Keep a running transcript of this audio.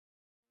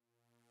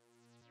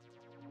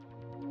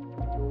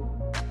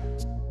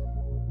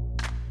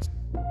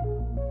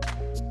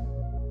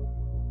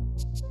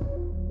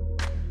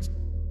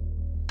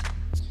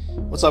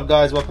What's up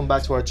guys, welcome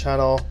back to our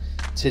channel.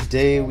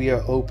 Today we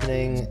are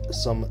opening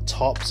some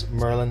Topps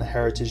Merlin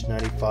Heritage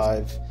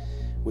 95,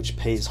 which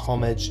pays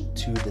homage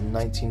to the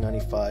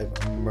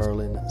 1995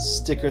 Merlin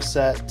sticker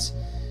set.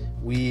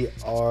 We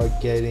are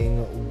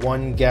getting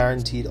one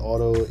guaranteed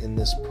auto in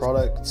this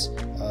product.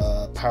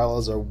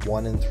 Parallels are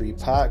 1 in 3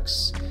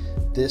 packs.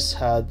 This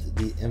had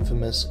the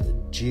infamous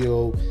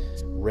Gio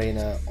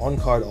Reyna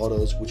on-card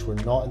autos, which were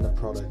not in the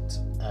product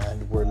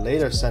and were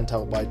later sent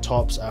out by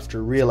Topps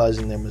after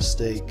realizing their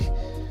mistake,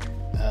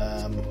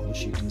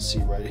 which you can see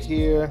right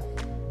here.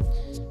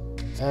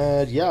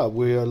 And yeah,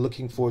 we are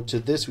looking forward to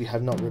this. We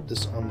have not ripped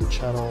this on the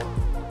channel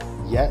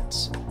yet,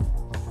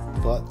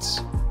 but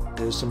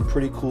there's some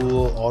pretty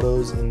cool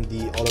autos in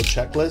the auto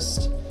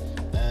checklist,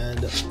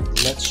 and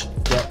let's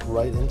get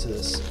right into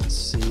this and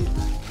see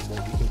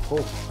what we can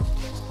pull.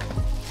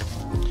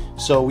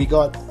 So we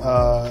got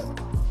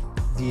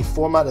the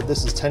format of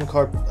this is 10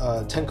 card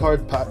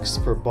packs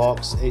per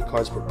box, 8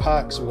 cards per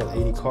pack, so we got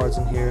 80 cards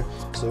in here.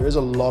 So there is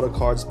a lot of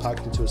cards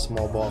packed into a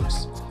small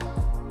box.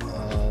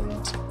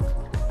 And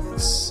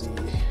let's see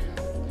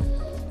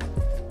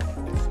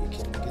if we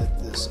can get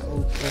this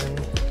open.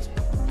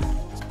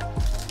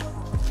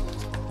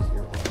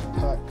 Here are the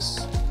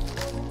packs.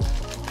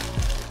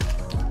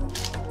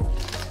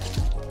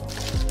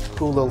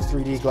 Cool little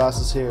 3D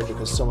glasses here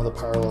because some of the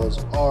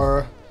parallels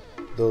are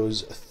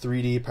those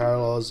 3D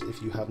parallels.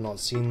 If you have not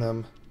seen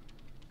them,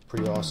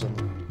 pretty awesome,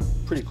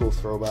 pretty cool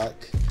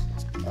throwback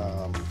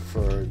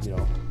for, you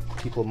know,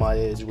 people my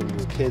age. When we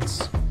were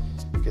kids,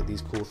 you get these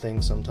cool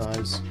things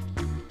sometimes.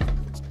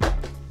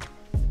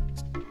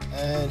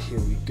 And here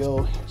we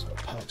go. Here's our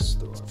packs.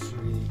 Throw our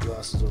 3D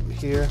glasses over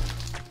here.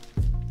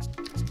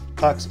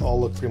 Packs all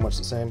look pretty much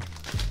the same.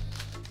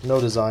 No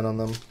design on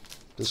them.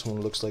 This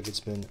one looks like it's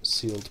been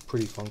sealed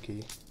pretty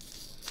funky.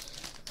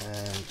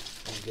 And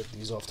I'll get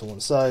these off to one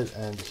side,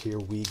 and here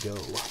we go.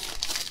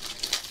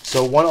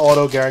 So one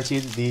auto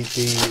guaranteed.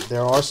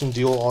 There are some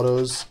dual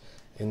autos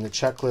in the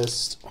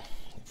checklist.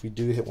 If we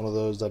do hit one of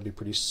those, that'd be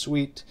pretty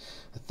sweet.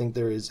 I think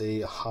there is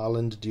a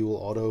Holland dual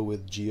auto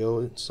with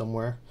Gio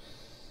somewhere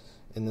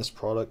in this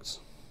product.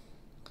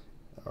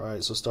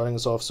 Alright, so starting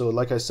us off, so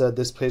like I said,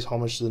 this pays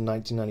homage to the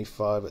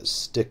 1995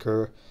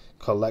 sticker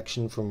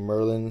collection from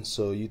Merlin.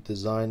 So the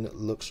design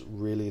looks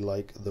really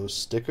like those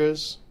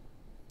stickers.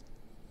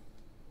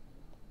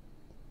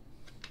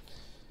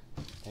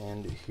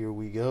 And here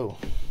we go.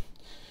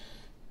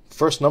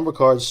 First number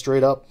card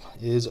straight up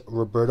is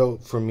Roberto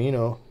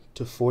Firmino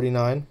to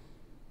 49.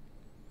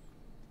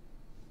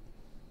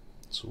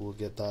 So we'll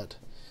get that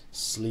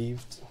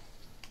sleeved.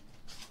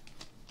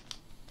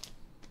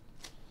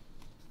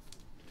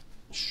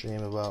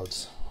 Shame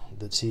about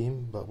the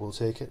team, but we'll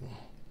take it.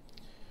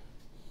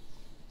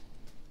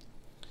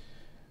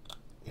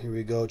 Here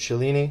we go.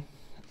 Cellini,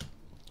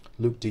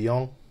 Luke de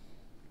Jong.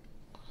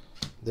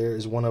 There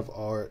is one of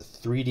our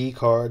 3D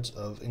cards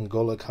of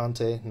N'Golo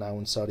Kante, now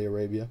in Saudi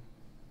Arabia.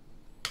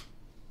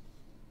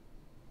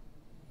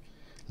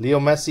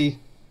 Leo Messi.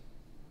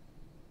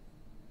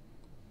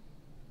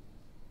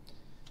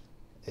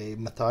 A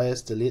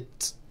Matthias de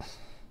Ligt.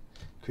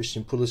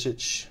 Christian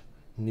Pulisic,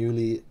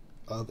 newly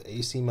of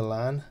AC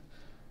Milan.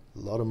 A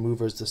lot of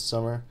movers this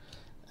summer.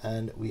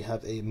 And we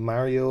have a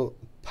Mario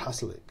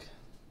Pasalic.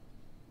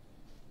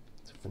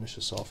 To finish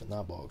us off in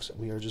that box,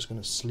 we are just going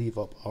to sleeve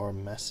up our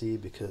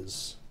Messi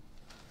because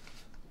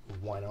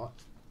why not?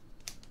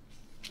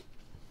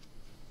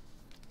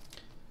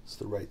 It's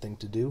the right thing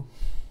to do.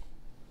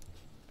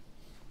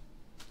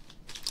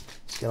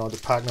 Let's get on to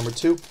pack number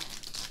 2.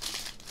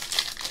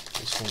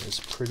 This one is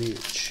pretty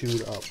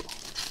chewed up.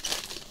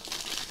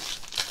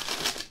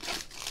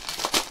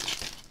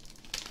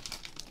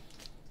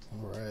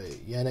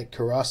 Alright, Yannick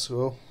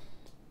Carrasco,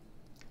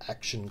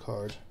 action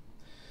card.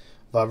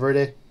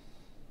 Valverde,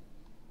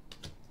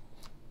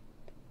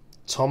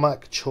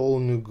 Tomac Chol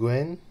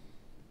Nguyen.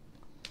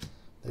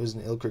 There's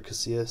an Ilker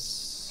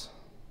Casillas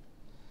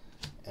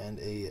and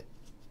a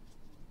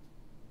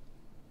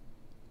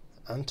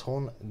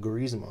Anton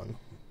Griezmann.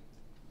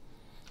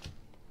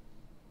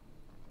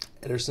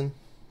 Ederson,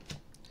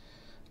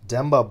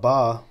 Demba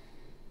Ba,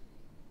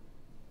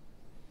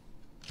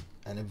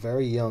 and a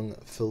very young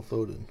Phil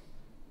Foden.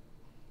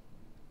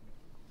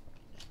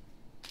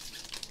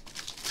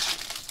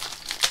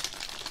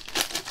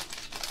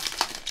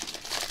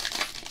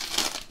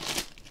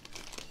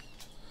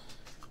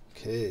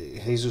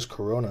 Okay, Jesus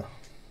Corona.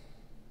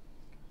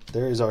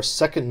 There is our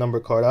second number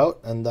card out,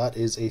 and that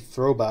is a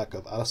throwback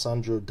of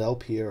Alessandro Del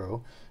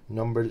Piero,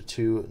 numbered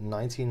to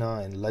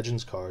 99,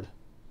 Legends card.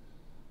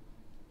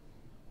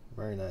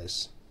 Very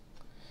nice.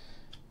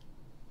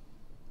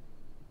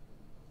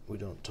 We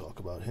don't talk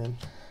about him.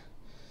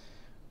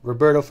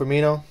 Roberto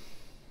Firmino,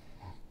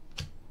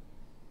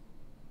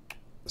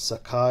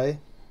 Sakai,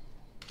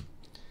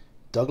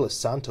 Douglas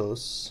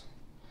Santos,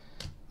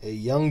 a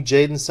young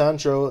Jadon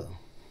Sancho.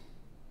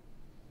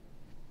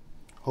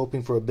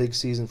 Hoping for a big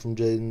season from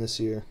Jadon this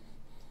year.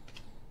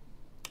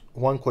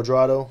 Juan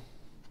Cuadrado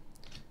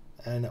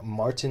and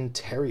Martin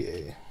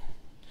Terrier.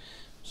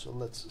 So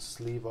let's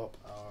sleeve up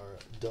our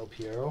Del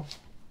Piero.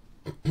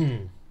 Get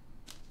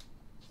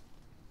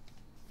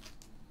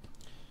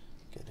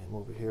him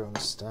over here on the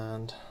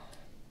stand.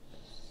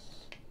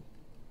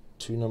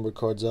 2 number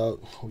cards out.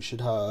 We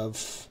should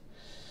have,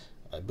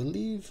 I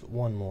believe,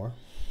 1 more.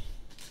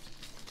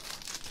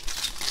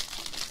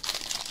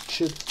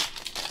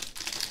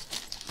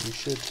 We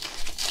should.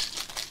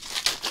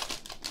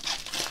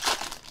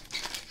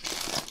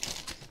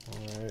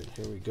 Alright,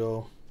 here we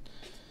go.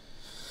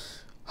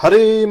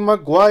 Harry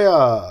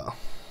Maguire.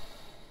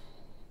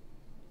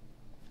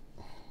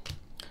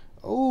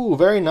 Oh,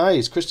 very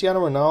nice. Cristiano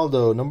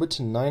Ronaldo, number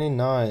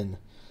 /99.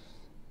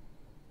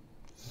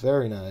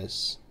 Very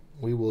nice.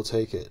 We will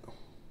take it.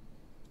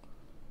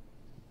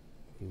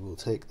 We will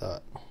take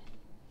that.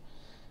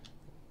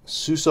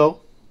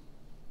 Suso.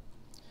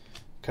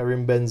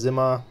 Karim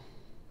Benzema.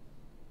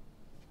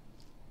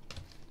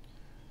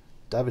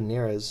 David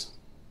Neres.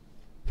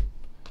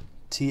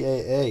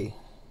 TAA.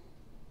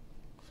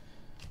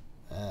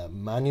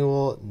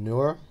 Manuel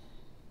Neuer.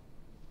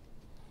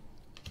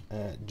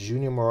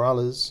 Junior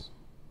Morales.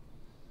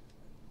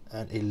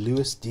 And a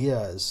Luis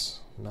Diaz,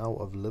 now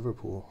of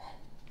Liverpool.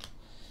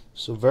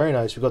 So very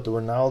nice. We got the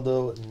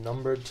Ronaldo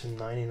numbered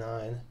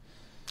 /99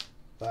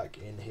 back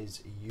in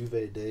his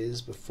Juve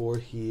days before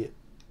he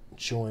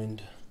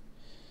rejoined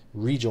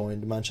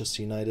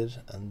Manchester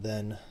United, and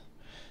then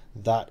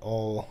that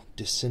all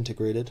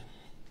disintegrated.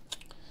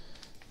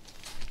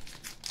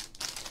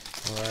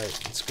 Alright,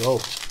 let's go.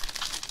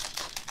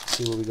 Let's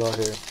see what we got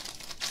here.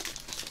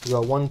 We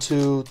got 1,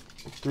 2,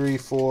 3,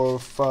 4,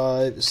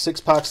 5,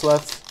 6 packs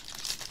left.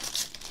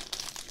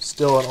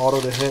 Still an auto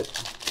to hit.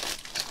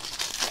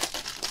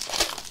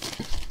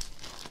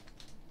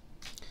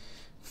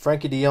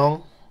 Frankie de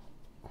Jong.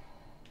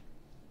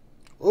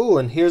 Oh,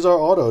 and here's our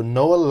auto.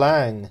 Noah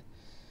Lang.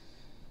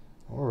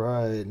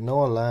 Alright,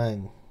 Noah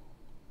Lang.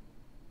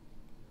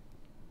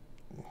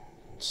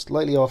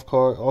 Slightly off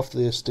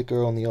the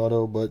sticker on the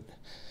auto, but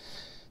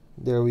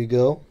there we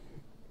go.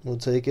 We'll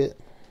take it.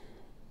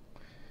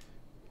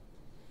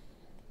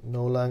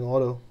 Noah Lang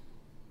auto.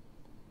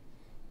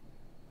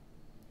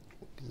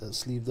 Get that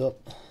sleeved up.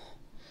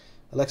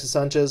 Alexis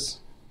Sanchez.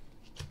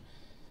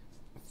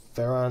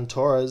 Ferran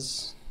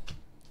Torres.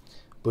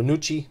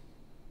 Bonucci.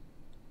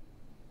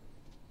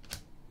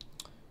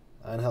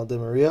 Angel Di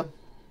Maria.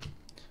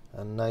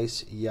 A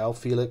nice João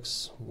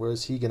Felix. Where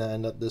is he going to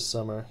end up this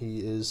summer? He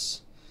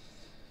is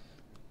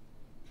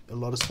a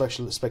lot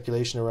of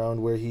speculation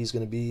around where he's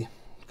going to be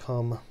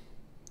come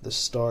the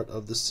start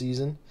of the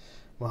season.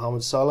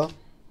 Mohamed Salah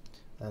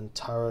and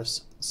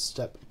Taras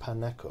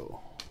Stepanenko.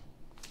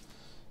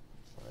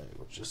 Alright,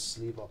 we'll just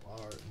sleeve up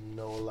our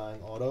Noah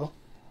Lang auto.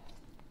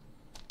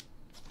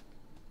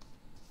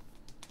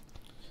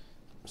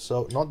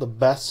 So, not the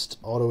best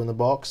auto in the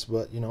box,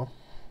 but, you know,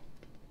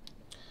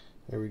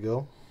 here we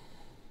go.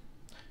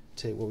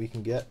 Take what we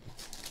can get.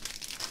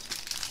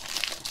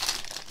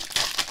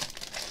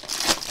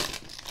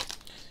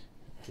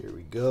 Here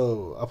we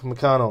go.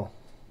 Upamecano.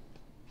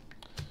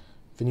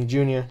 Vinny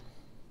Jr.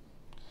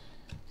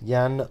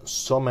 Jan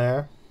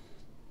Sommer.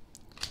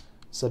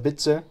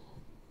 Sabitzer.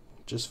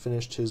 Just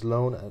finished his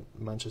loan at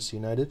Manchester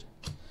United.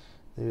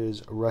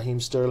 There's Raheem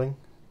Sterling.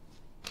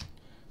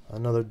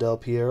 Another Del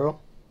Piero.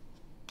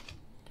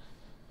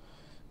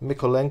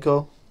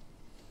 Mikolenko.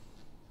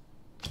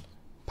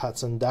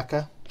 Patson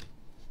Daka.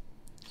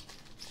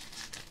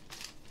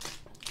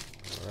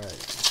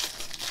 Alright.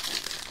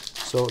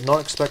 So not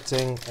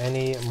expecting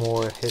any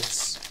more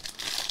hits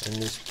in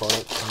this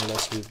product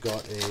unless we've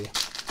got a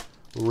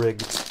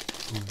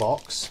rigged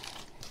box,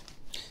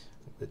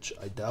 which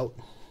I doubt.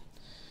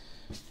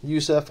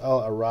 Youssef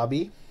Al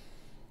Arabi.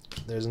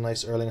 There's a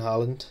nice Erling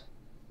Haaland.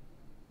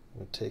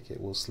 We'll take it.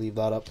 We'll sleeve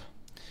that up.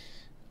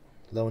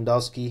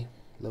 Lewandowski.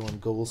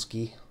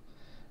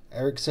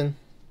 Eriksson.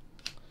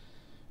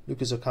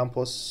 Lucas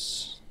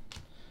Ocampos.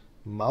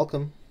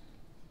 Malcolm.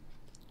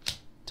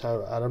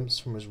 Tyler Adams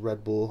from his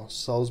Red Bull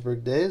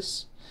Salzburg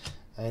days.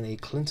 And a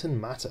Clinton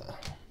Mata.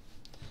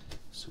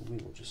 So we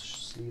will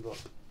just sleeve up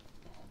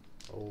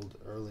old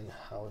Erling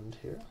Haaland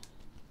here.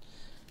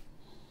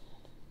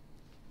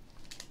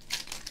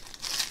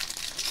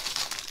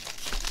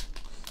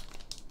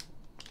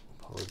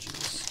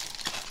 Apologies.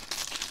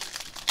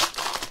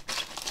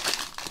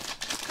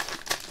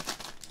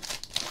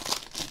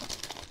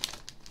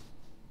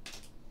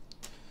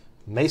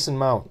 Mason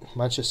Mount,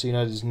 Manchester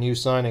United's new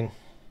signing.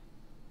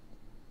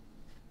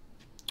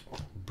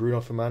 Bruno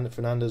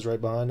Fernandes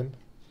right behind him.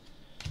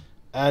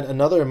 And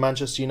another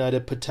Manchester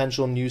United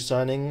potential new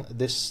signing.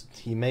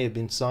 He may have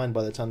been signed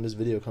by the time this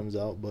video comes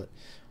out, but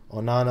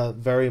Onana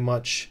very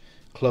much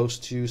close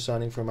to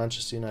signing for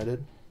Manchester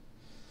United.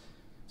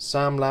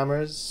 Sam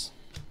Lammers,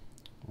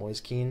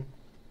 Moise Kean.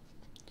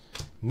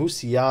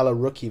 Musiala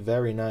rookie,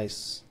 very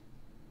nice.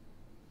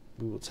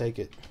 We will take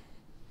it.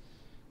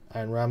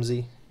 And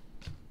Ramsey.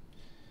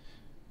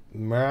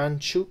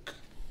 Miranchuk.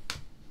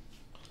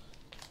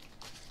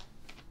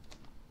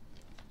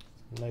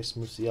 Nice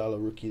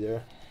Musiala rookie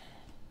there.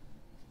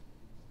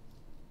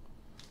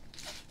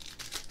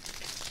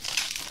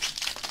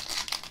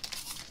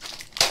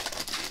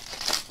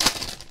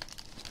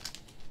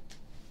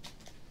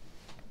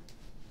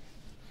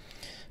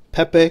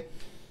 Pepe,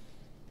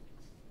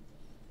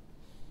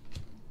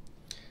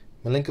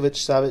 Milinkovic,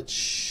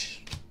 Savic,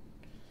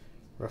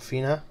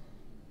 Rafinha,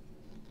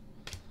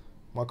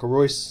 Marco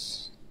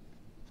Reus,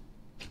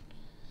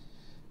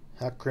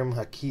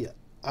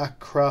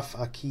 Akraf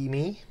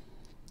Hakimi.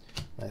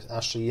 Nice.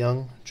 Ashley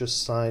Young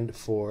just signed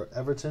for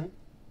Everton.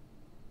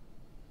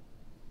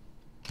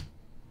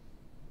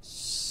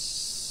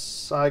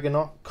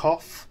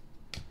 Saganov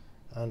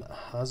and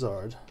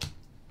Hazard.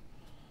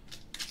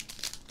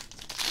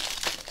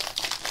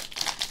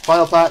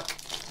 Final pack.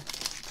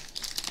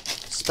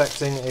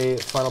 Expecting a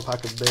final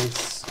pack of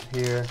base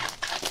here.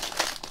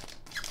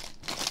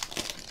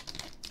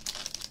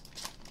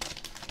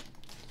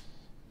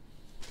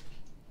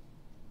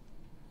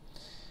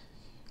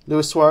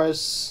 Luis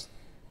Suarez,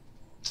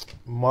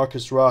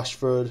 Marcus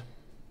Rashford,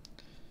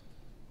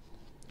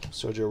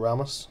 Sergio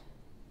Ramos,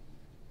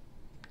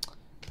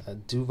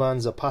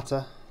 Duvan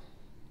Zapata,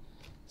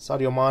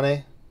 Sadio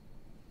Mane,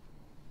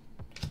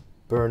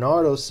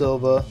 Bernardo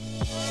Silva,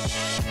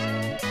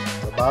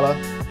 Zabala,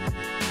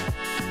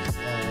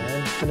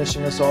 and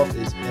finishing us off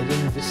is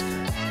Edin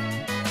Visca.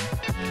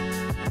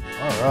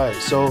 Alright,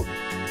 so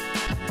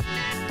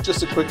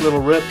just a quick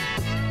little rip.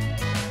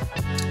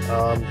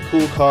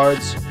 Cool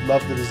cards,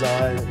 love the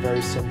design,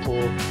 very simple,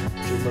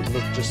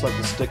 look just like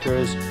the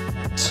stickers.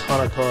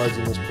 Ton of cards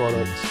in this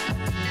product.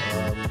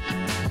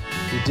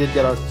 We did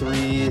get our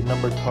 3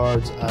 numbered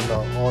cards and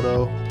our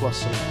auto, plus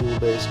some cool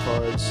base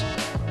cards.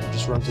 I'll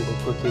just run through them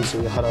quickly. So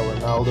we had our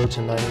Ronaldo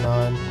to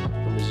 99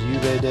 from his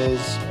Juve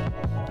days.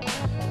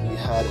 We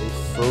had a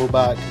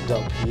throwback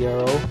Del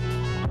Piero,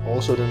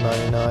 also to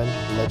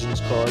 99,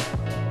 Legends card.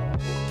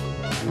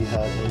 We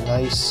had a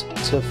nice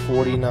to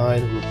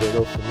 49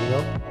 Roberto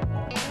Firmino.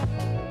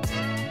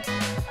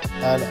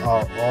 And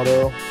our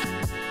auto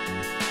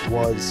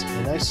was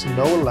a nice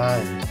Noah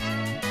Lang.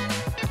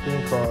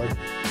 Clean card.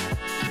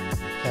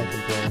 Can't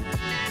complain.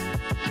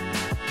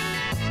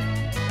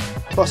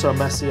 Plus our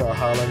Messi, our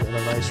Haaland, and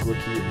a nice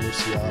rookie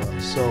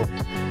Musiala. So,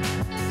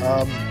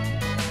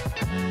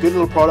 good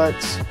little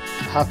product.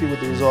 Happy with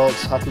the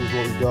results. Happy with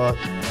what we got.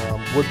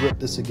 Would rip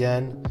this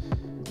again.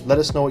 Let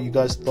us know what you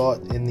guys thought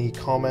in the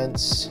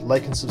comments.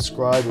 Like and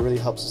subscribe. It really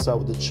helps us out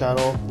with the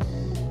channel.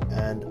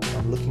 And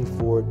I'm looking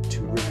forward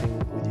to ripping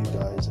with you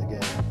guys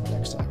again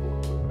next time.